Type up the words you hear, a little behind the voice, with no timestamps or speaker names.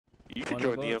You should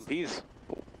join the MPs.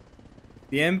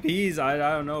 The MPs, I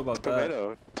don't know about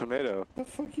that. Tomato. What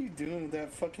the fuck are you doing with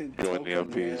that fucking Join the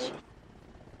MPs.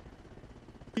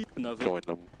 Nothing. Join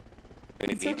them. They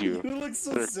need you. You look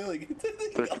so silly.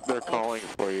 They're calling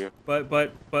for you. But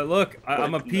look,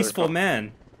 I'm a peaceful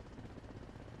man.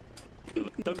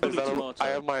 I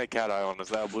have my cat eye on. Is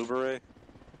that a blue beret?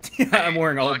 Yeah, I'm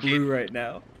wearing all blue right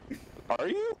now. Are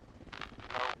you?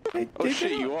 Hey, Oh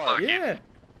shit, you are. Yeah.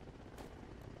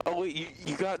 Oh wait,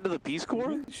 you got into the Peace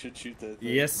Corps? You should shoot that thing.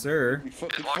 Yes, sir.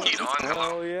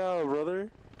 Oh yeah, brother.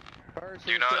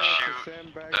 Do not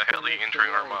shoot the heli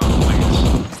entering ARMA,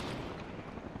 please.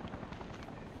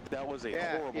 That was a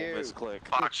horrible misclick.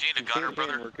 Fox, you need a gunner,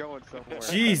 brother? We're going somewhere.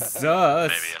 Jesus.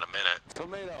 Maybe in a minute.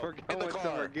 Tomato, We're going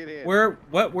somewhere. Get in. Where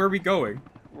are we going?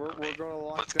 We're going to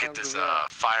lock Let's down get this Gazette.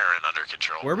 firing under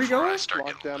control. Where are we before I going? start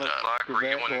Lock getting down lit up. Where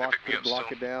you Gazette, want to pick me up block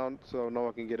still? it down so no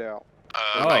one can get out.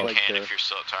 I Right can there. if you're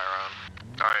still at Tyrone.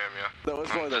 I am, yeah. That was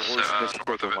probably the worst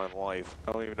misclick of my life.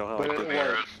 I don't even know how But I did it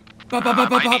that. works.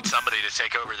 I need somebody to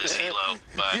take over this helo,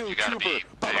 but you gotta be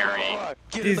very...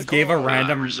 He just gave a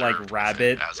random, like,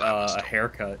 rabbit a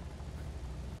haircut.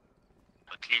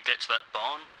 Can you get to that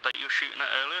barn that you were shooting at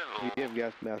earlier? You have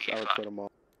gas masks, I would put them on.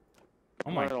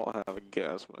 Oh my. I don't have a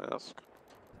gas mask.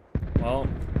 Well,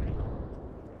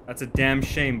 that's a damn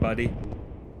shame, buddy.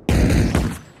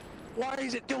 Why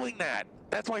is it doing that?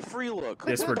 That's my free look.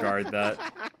 Disregard that.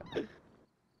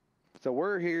 So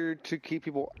we're here to keep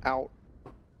people out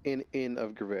in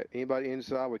of Gravette. Anybody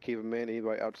inside, we keep them in.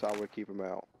 Anybody outside, we keep them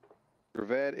out.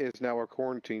 Gravette is now a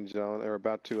quarantine zone, and we're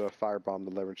about to firebomb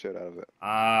the living shit out of it.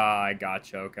 Ah, I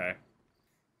gotcha. Okay.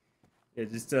 Yeah,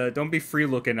 just don't be free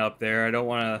looking up there. I don't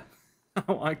want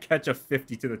to catch a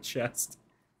 50 to the chest.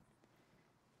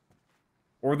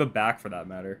 Or the back, for that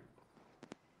matter.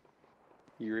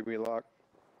 You read me, Lock?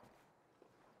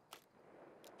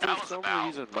 For some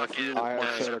reason, my free I have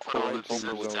look set a quarantine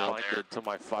zone was zone connected to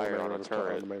my fire on a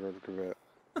turret. the main road of Gravette.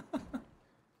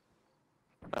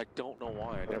 I don't know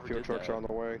why. I never Fuel did trucks that. are on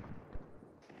the way.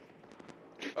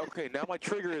 Okay, now my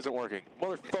trigger isn't working.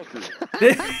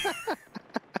 Motherfucker.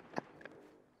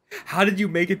 How did you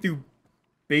make it through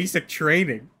basic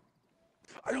training?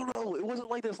 I don't know. It wasn't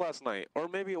like this last night. Or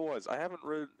maybe it was. I haven't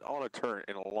ridden on a turret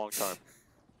in a long time.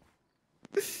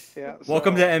 Yeah.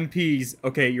 Welcome to MPs.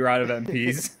 Okay, you're out of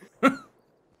MPs.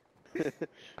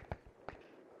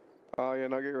 Oh yeah,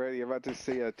 now get ready. You're about to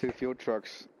see 2 fuel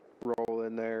trucks roll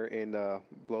in there and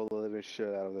blow the living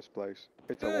shit out of this place.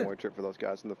 It's a one-way trip for those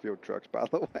guys in the fuel trucks, by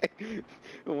the way.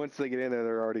 Once they get in there,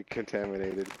 they're already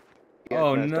contaminated.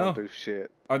 Oh no! Don't do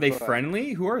shit. Are they But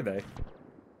friendly? Who are they?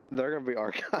 They're gonna be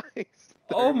our guys.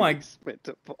 Oh my!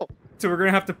 Expendable. So we're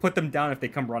gonna have to put them down if they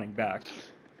come running back.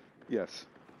 Yes.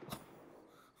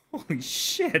 Holy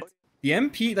shit! The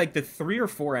MP, like the 3 or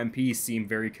 4 MPs, seem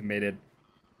very committed.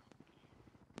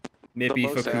 Mippy,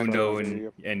 Facundo,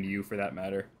 and you, for that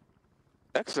matter.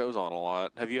 EXO's on a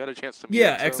lot. Have you had a chance to meet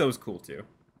Yeah, EXO? EXO's cool too.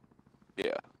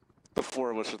 Yeah. The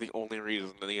 4 of us are the only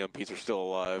reason that the MPs are still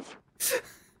alive.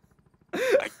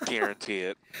 I guarantee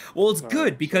it. Well, it's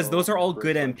good because those are all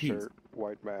good MPs. Shirt,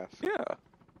 white mask. Yeah.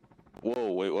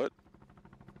 Whoa, wait, what?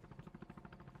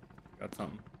 Got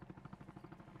something.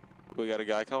 We got a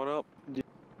guy coming up?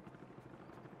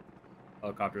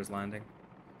 Helicopter's landing.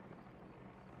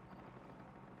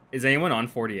 Is anyone on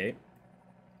 48?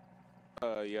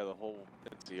 Yeah, the whole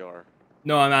NCR.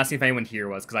 No, I'm asking if anyone here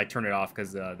was, because I turned it off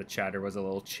because the chatter was a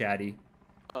little chatty.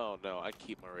 Oh no, I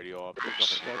keep my radio off.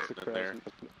 There's nothing in there.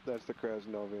 That's the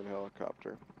Krasnovian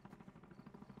helicopter.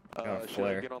 Should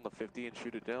I get on the 50 and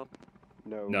shoot it down?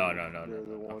 No. No. They're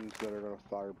the ones that are gonna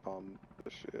firebomb the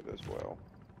shit as well.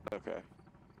 Okay.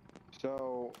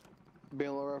 So,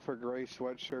 being lower for gray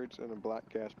sweatshirts and a black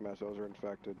gas mask, those are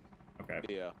infected. Okay.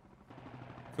 Yeah.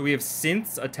 So we have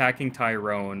synths attacking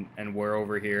Tyrone, and we're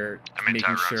over here making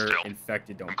Tyrone sure still.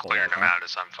 infected don't I'm pull clearing out. them out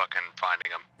as I'm fucking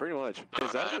finding them. Pretty much.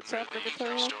 Is that what's happening in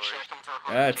Tyrone?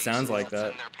 Yeah, it sounds like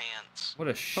that. What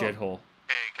a shithole.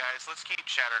 Hey guys, let's keep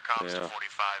chatter comms to Yeah.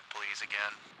 45, please,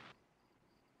 again.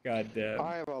 God damn.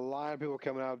 I have a line of people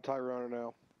coming out of Tyrone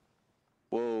now.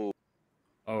 Whoa.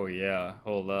 Oh yeah,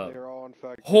 hold up. They're all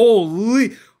infected.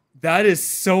 Holy! That is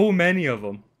so many of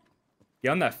them.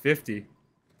 Get on that 50.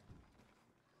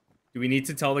 Do we need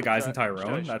to tell the guys in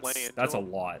Tyrone? That's a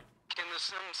lot. Can the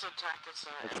Sims attack us?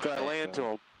 Got to land to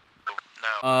him.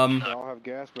 No. They all have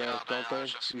gas masks, don't they?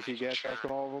 You see gas masks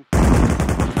on all of them?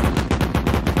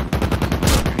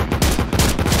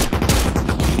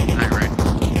 Alright.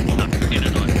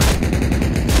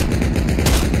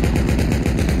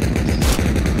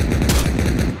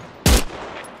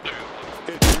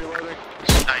 Reloading.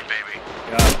 Night, baby.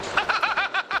 Yeah.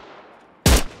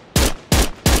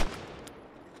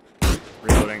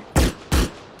 Reloading.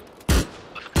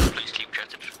 Please keep trying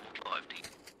to just hold live, D.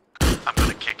 I'm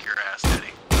gonna kick your ass,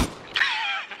 Eddie.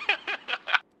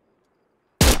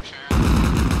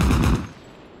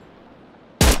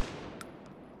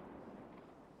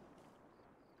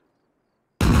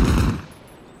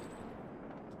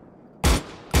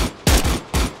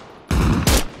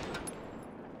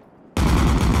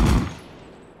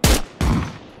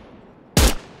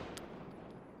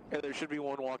 Yeah, there should be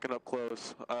one walking up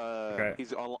close. Okay.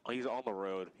 He's on the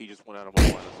road. He just went out of my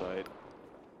line of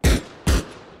sight.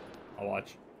 I'll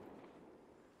watch.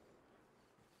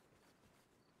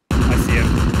 I see him.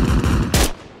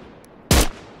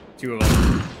 2 of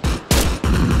them.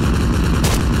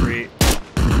 3.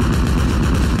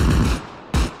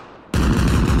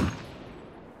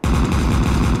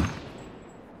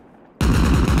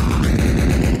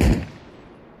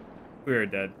 We are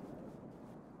dead.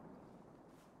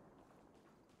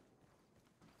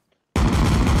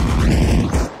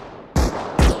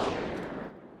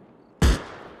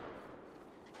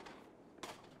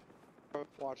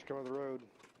 Watch, come on the road.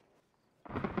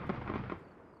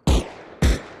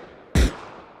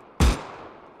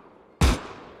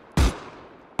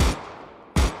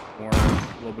 A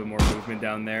little bit more movement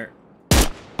down there.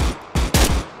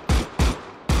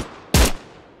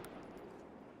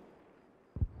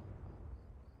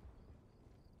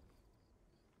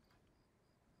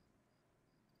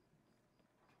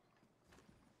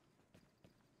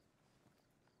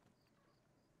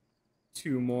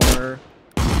 Two more.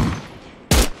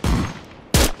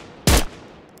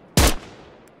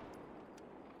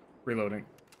 Reloading.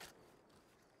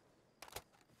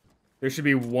 There should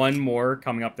be one more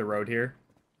coming up the road here.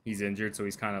 He's injured, so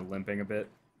he's kind of limping a bit.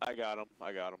 I got him.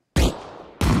 I got him.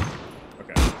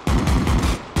 Okay.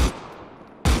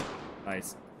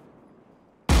 Nice.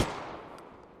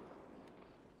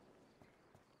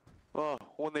 Oh,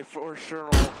 when they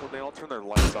all turned their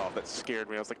lights off, that scared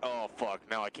me. I was like, oh fuck,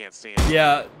 now I can't see him.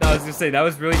 Yeah, I was gonna say, that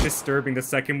was really disturbing. The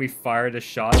second we fired a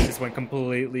shot, it just went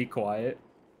completely quiet.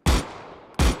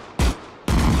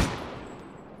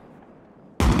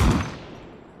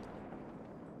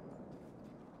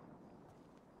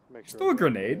 Still a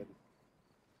grenade.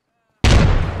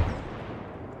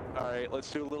 Alright, let's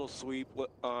do a little sweep.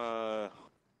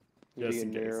 Just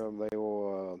in near case. them, they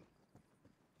will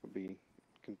be.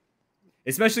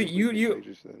 Especially you.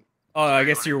 Oh, I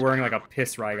guess you're wearing like a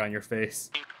piss rag on your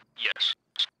face. Yes.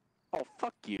 Oh,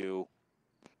 fuck you.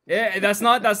 Yeah, that's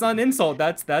not an insult.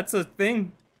 That's a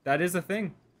thing. That is a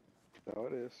thing. No,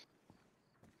 it is.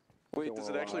 Wait, does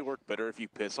it actually work better if you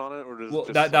piss on it, or does Well,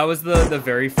 it just that was the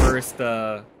very first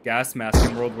gas mask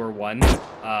in World War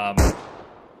I.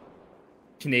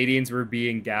 Canadians were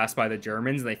being gassed by the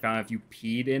Germans, and they found if you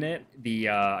peed in it, the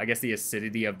I guess the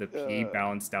acidity of the pee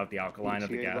balanced out the alkaline of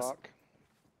the gas. Lock.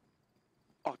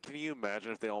 Oh, can you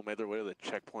imagine if they all made their way to the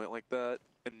checkpoint like that,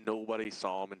 and nobody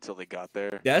saw them until they got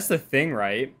there? That's the thing,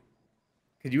 right?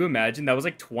 Could you imagine? That was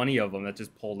like 20 of them that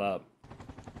just pulled up.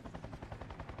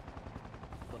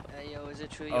 Hey, yo, is it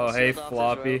true? Oh, hey,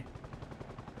 Floppy.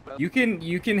 You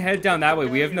can head down that way.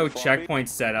 We have no checkpoint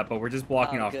set up, but we're just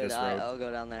blocking off this road. I'll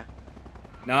go down there.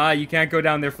 Nah, you can't go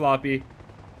down there, Floppy.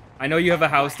 I know you have a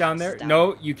house down there.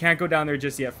 No, you can't go down there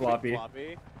just yet, Floppy.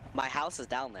 My house is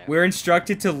down there. We're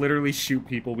instructed to literally shoot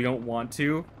people. We don't want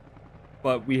to,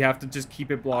 but we have to just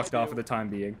keep it blocked off for the time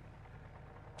being.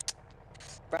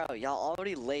 Bro, y'all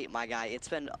already late, my guy. It's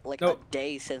been like a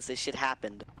day since this shit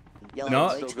happened. Y'all No.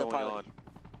 late to the party.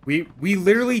 We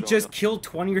literally just killed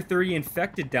 20 or 30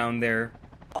 infected down there.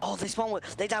 Oh,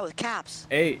 they died with caps.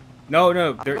 Hey, no,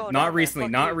 going not down recently,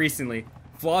 there, not fuck you. recently.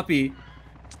 Floppy,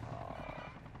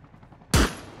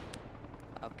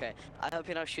 Okay, I hope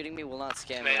you're not shooting me. Will not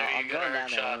scare me. Tomato, I'm you going got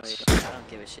down our there. shots. I don't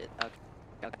give a shit.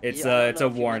 Okay. it's Yeah, I don't it's know a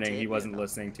if you meant to warning. hit He me or wasn't not.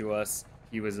 listening to us.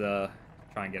 He was trying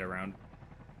to get around.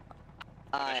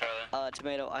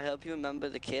 Tomato, I hope you remember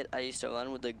the kit I used to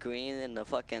run with the green and the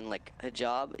fucking like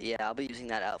hijab. Yeah, I'll be using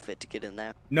that outfit to get in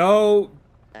there. No,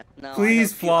 No,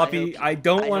 please, Floppy. I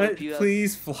don't want to. to.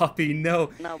 Please, Floppy,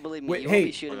 no. No, believe me, Wait, you hey. won't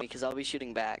be shooting me because I'll be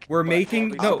shooting back. We're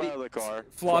making Floppy, no, step out of the car.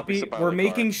 Floppy. Step out of We're the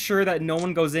making car. sure that no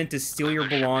one goes in to steal your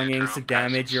belongings, to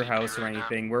damage your house or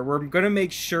anything. We're gonna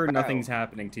make sure nothing's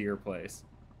happening to your place.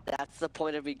 That's the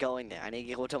point of me going there. I need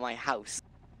to go to my house.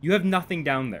 You have nothing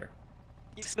down there.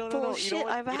 No. Bullshit, You know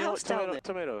what? I have a You know house what? down there.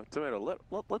 Tomato.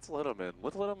 Let's let him in.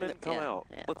 Let's let him in. Come out.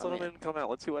 Yeah, Let's let him in. Come out.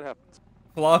 Let's see what happens.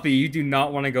 Floppy, you do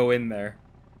not want to go in there.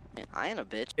 Man, I ain't a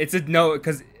bitch. It's a no,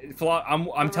 because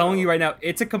I'm telling you right now,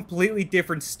 it's a completely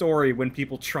different story when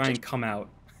people try and come out.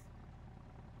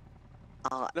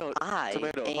 No, I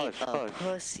Tomato, ain't hush, a hush,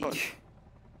 pussy. hush.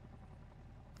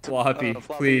 Floppy,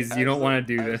 Floppy, please, you as don't the- want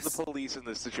to do as this. the police in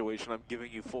this situation, I'm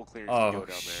giving you full clearance Oh, to go down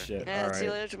there. shit, Yeah, see you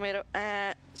alright. later,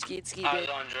 tomato. Skeet, Eyes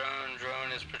bitch. on drone.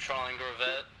 Drone is patrolling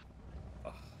Grovette.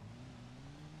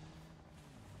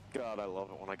 God, I love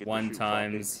it when I get to One shoot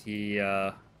times he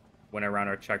went around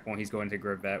our checkpoint. He's going to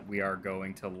Gravette. We are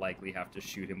going to likely have to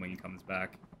shoot him when he comes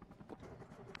back.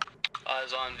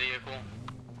 Eyes on vehicle.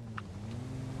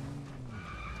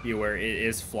 Be aware, it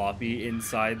is Floppy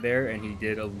inside there, and he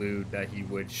did allude that he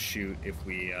would shoot if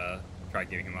we tried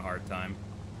giving him a hard time.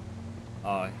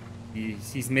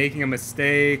 He's making a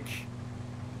mistake.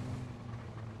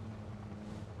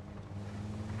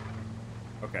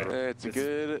 Okay. It's a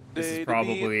good This day is to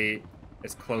probably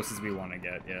as close as we want to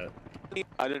get, yeah.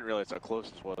 I didn't realize how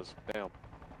close this was. Damn.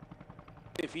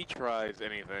 If he tries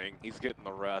anything, he's getting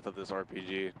the wrath of this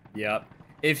RPG. Yep.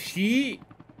 If he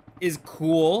is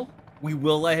cool, we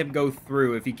will let him go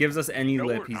through. If he gives us any No,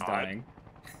 lip, we're he's not. dying.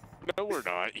 No, we're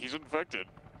not. He's infected.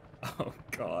 Oh,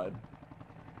 God.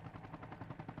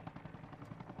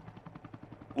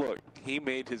 Look, he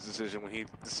made his decision when he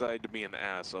decided to be an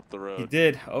ass up the road. He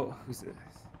did. Oh, who's this?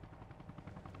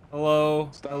 Hello?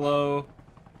 Stop. Hello?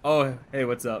 Oh, hey,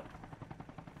 what's up?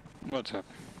 What's up?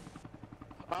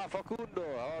 Ah, Facundo,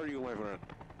 how are you, my friend?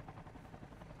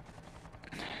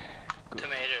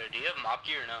 Tomato, do you have mop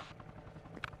gear or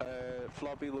no?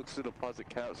 Floppy looks to deposit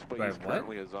caps, but Do I he's have what?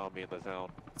 currently a zombie in the town.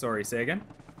 Sorry, say again?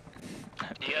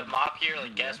 Do you have mop gear,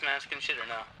 like gas mask and shit or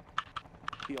no?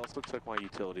 He also took my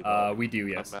utility belt. We do,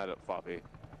 yes. I'm mad at Floppy.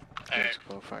 Alright. Let's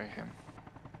go fight him.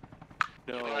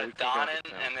 No, You we want can't to don go it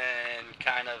to town. and then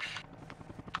kind of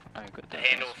I got that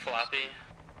handle last Floppy.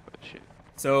 but shit.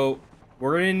 So,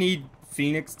 we're gonna need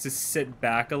Phoenix to sit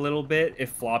back a little bit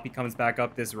if Floppy comes back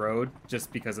up this road,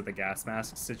 just because of the gas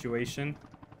mask situation.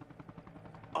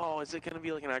 Oh, is it gonna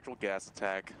be like an actual gas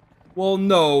attack? Well,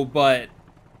 no, but...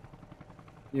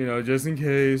 You know, just in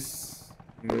case...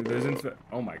 There's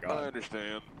oh my I god.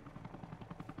 understand.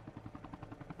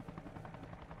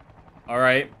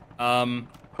 Alright,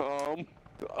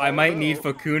 I might need no.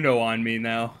 Facundo on me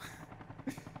now.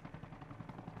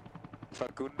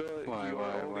 Facundo, Why, you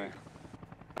are only-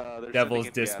 why? they're Devil's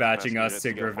sending in gas dispatching mask us to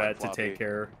units go find Gravette to take Floppy.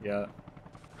 care. Yeah.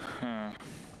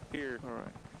 Here, Alright.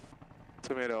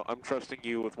 Tomato, I'm trusting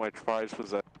you with my prized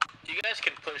possession. You guys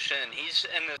can push in. He's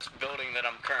in this building that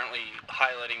I'm currently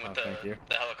highlighting with Oh, thank you.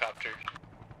 the helicopter.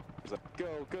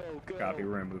 Go, go, go! Copy,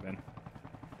 we're gonna move in.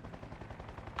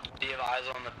 Do you have eyes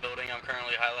on the building I'm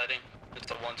currently highlighting? It's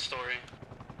the one story.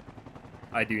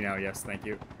 I do now, yes, thank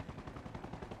you.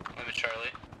 Let me Charlie.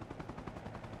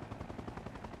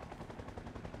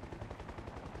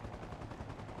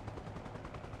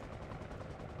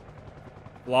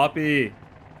 Floppy!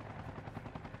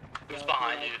 Who's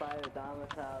behind you?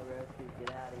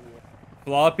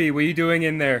 Floppy, what are you doing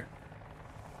in there?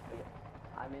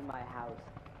 I'm in my house.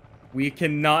 We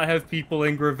cannot have people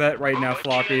in Gravette right now,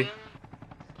 Floppy.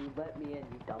 You let me in,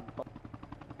 you dumb fuck.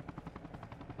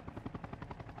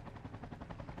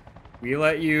 We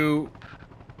let you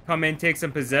come in, take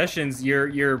some possessions.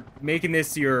 You're making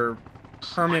this your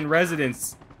permanent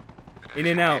residence. In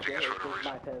and out. Yeah, this is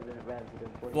my permanent residence.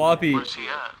 What do you Floppy. Where's he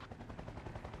at?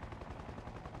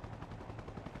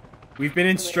 We've been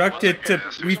instructed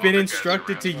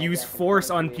to use force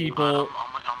on people.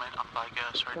 I'm by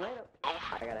gas right now. Tomato. Oh,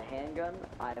 I got a handgun,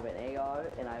 I have an AR,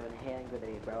 and I have a hand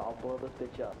grenade, bro. I'll blow this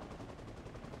bitch up.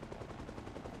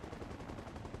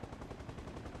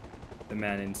 The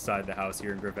man inside the house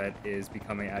here in Gravette is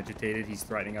becoming agitated. He's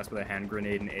threatening us with a hand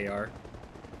grenade and AR.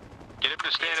 get him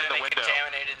to stand He's in the in a window.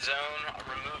 contaminated zone.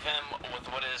 Remove him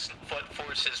with what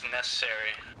force is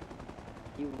necessary.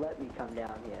 You let me come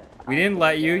down here. We didn't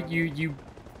let you. You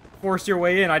forced your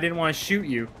way in. I didn't want to shoot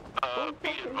you. Be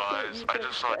advised, I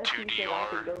just saw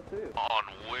 2DR on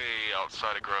way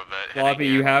outside of Grovette. Floppy,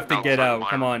 you have to get out.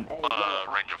 Come on.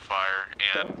 Range of fire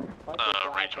and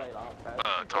range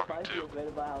of talking to.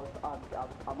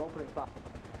 I'm opening fire.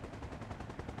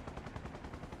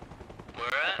 Where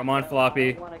at? Come on, Floppy.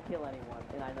 I don't want to kill anyone,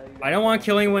 and I know you. I don't want to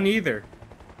kill anyone either.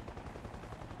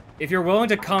 If you're willing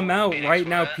to come out right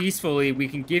now peacefully, we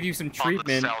can give you some On the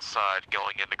treatment. south side,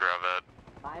 going into Grovette.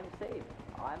 I'm safe.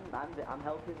 I'm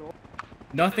healthy.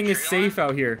 Nothing is safe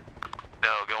out here. No,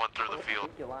 going through the field.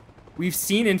 We've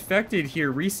seen infected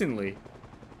here recently.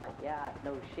 Yeah,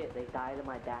 no shit. They died in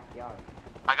my backyard.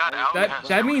 I got out.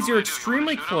 That means you're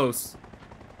extremely close.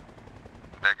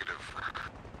 Negative.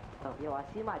 Oh, yo, I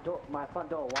see my front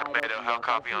door wide Tomato, open. how yo.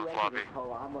 copy If I on see you Floppy? enter this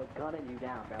hole, I'm gunning you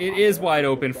down, bro. It I'm is gonna wide shoot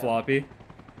open, you down. Floppy.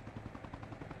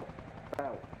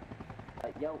 Bro.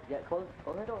 Yo, yeah, close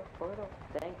the door. Close the door.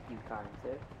 Thank you, kind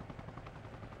sir.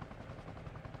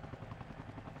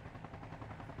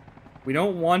 We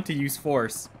don't want to use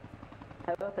force.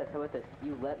 How about this? How about this?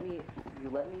 You let me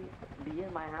be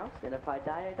in my house, and if I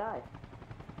die, I die.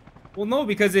 Well, no,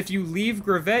 because if you leave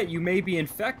Gravette, you may be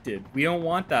infected. We don't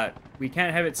want that. We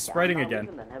can't have it spreading I'm not again.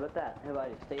 leaving then. How about that? How about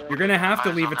you stay like You're gonna have to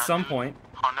Eyes leave on at that some dude. point.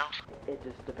 Hondo? It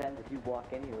just depends if you walk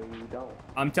anywhere, you don't.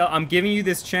 I'm giving you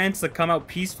this chance to come out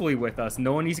peacefully with us.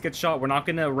 No one needs to get shot. We're not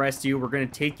gonna arrest you. We're gonna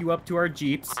take you up to our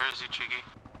jeeps. Where is he, Cheeky?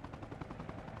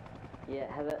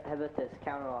 Yeah, how about this?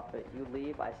 Counter offer. You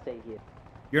leave, I stay here.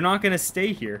 You're not gonna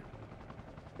stay here.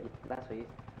 That's what you...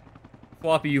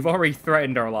 Floppy, you've already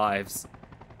threatened our lives.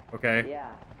 Okay? Yeah.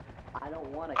 I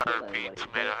don't want to I kill repeat, anybody. but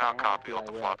Tomato, if how I have copy to, on I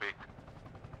the will. floppy?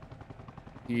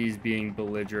 He's being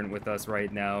belligerent with us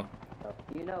right now.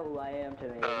 You know who I am,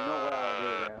 Tomato. You know what I'll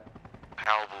do, bro.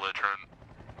 How belligerent.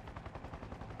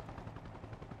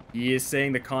 He is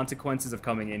saying the consequences of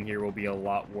coming in here will be a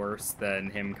lot worse than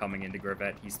him coming into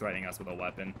Gravette. He's threatening us with a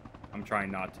weapon. I'm trying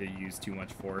not to use too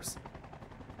much force.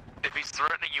 If he's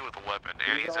threatening you with a weapon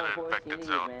and He's he's in all an force infected you need,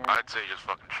 zone, man. I'd say just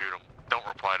fucking shoot him. Don't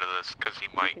reply to this, because he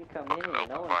might You can come fucking in here.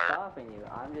 open No one's fire. stopping you.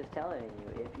 I'm just telling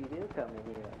you. If you do come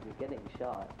in here, you're getting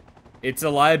shot. It's a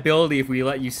liability if we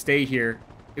let you stay here.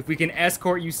 If we can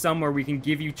escort you somewhere, we can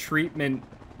give you treatment.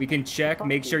 We can check, Fuck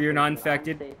make you, sure you're not I'm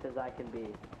infected. safe as I can be.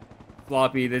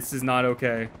 Floppy, this is not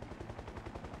okay.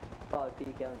 Fuck,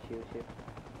 you can shoot you.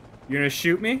 You're gonna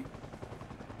shoot me?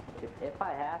 If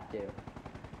I have to.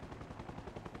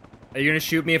 Are you gonna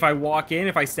shoot me if I walk in?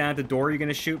 If I stand at the door, you're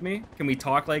gonna shoot me? Can we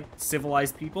talk like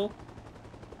civilized people?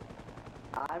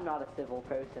 I'm not a civil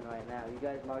person right now. You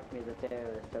guys marked me as a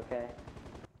terrorist, okay?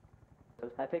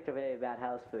 I picked a very bad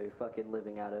house for fucking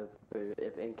living out of,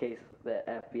 if in case the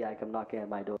FBI come knocking at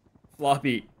my door.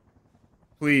 Floppy,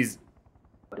 please.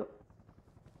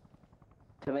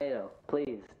 Tomato,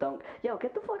 please, don't. Yo,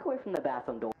 get the fuck away from the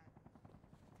bathroom door.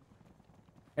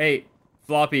 Hey,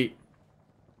 Floppy.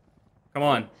 Come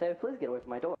on. Sir, please get away from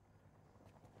my door.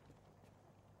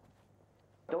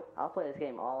 I'll play this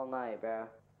game all night, bro.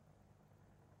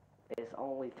 It's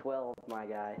only 12, my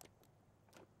guy.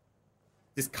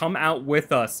 Just come out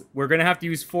with us. We're gonna have to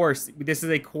use force. This is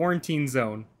a quarantine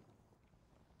zone.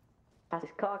 This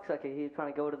cocksucker, he's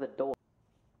trying to go to the door.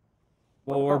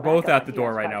 Well, we're back both up. at I the see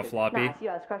door that right now, scratcher. Floppy. Nah, I see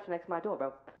that scratcher next to my door,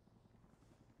 bro.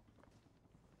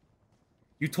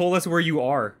 You told us where you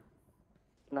are.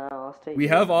 No, I'll stay We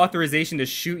here. have authorization to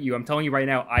shoot you. I'm telling you right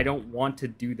now, I don't want to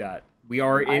do that. We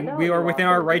are know we are you within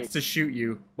our rights authorization. to shoot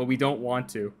you, but we don't want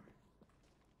to.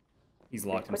 He's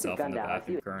locked Put your himself gun in the down, I see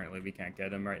bathroom you. currently. We can't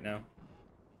get him right now.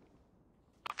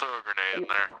 Throw a grenade in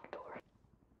there.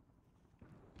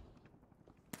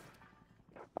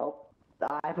 Oh,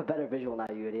 I have a better visual now,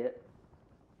 you idiot.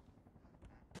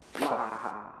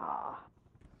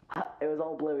 It was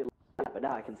all blurry, but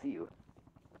now I can see you.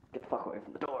 Get the fuck away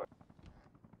from the door.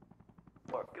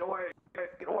 Get away!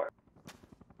 Get away!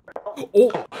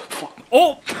 Oh!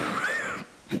 Oh!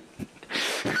 Do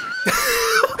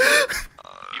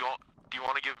you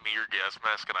want to give me your gas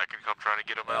mask and I can come try to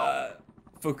get him out?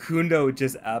 Facundo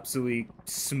just absolutely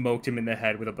smoked him in the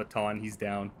head with a baton. He's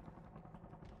down.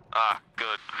 Ah,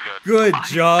 good. Good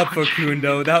job,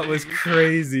 Facundo. That was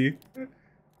crazy.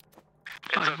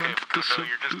 It's okay, Facundo,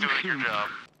 you're just doing your job.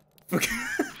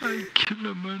 I kill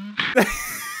him, man.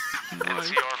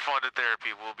 NCR funded therapy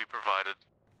will be provided.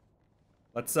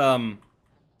 Let's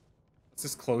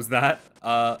just close that.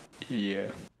 Yeah.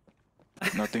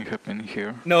 Nothing happened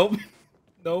here. Nope.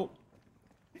 Nope.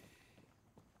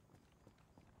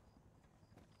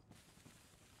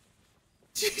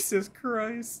 Jesus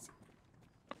Christ.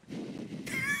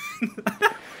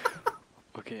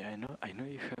 Okay, I know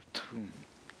you have to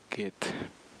get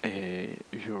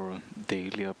your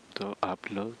daily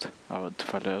upload about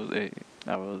Fallout,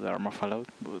 about ARMA Fallout,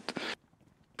 but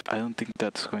I don't think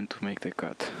that's going to make the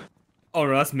cut. Oh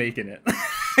no, that's making it.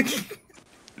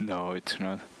 No, it's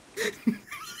not.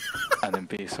 And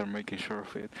MPs are making sure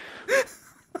of it.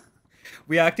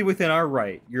 We acted within our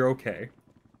right. You're okay.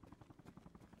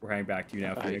 We're heading back to you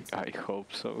now, Phoenix. I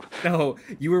hope so. No,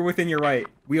 you were within your right.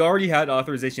 We already had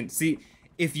authorization. See,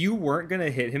 if you weren't gonna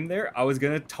hit him there, I was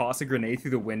gonna toss a grenade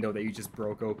through the window that you just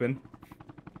broke open.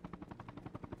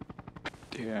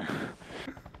 Yeah.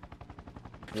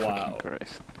 Wow. Fucking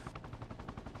Christ.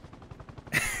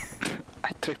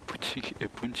 I tried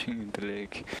punching in the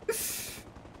leg.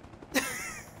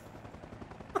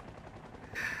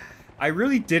 I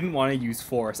really didn't want to use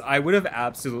force. I would have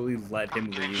absolutely let him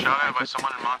Getting leave. shot at by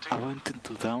someone in Monty? I wanted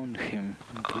to down him,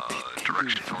 but he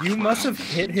Direction didn't. You must have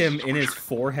hit him in his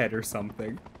forehead or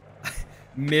something.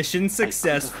 Mission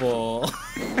successful.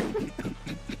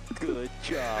 Good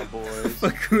job, boys.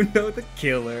 Facundo the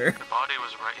killer. The body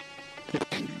was right.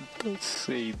 Don't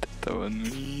say that on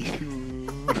me.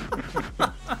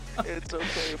 It's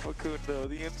okay, Facundo.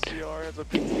 The NCR has a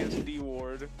PTSD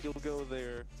ward. You'll go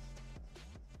there.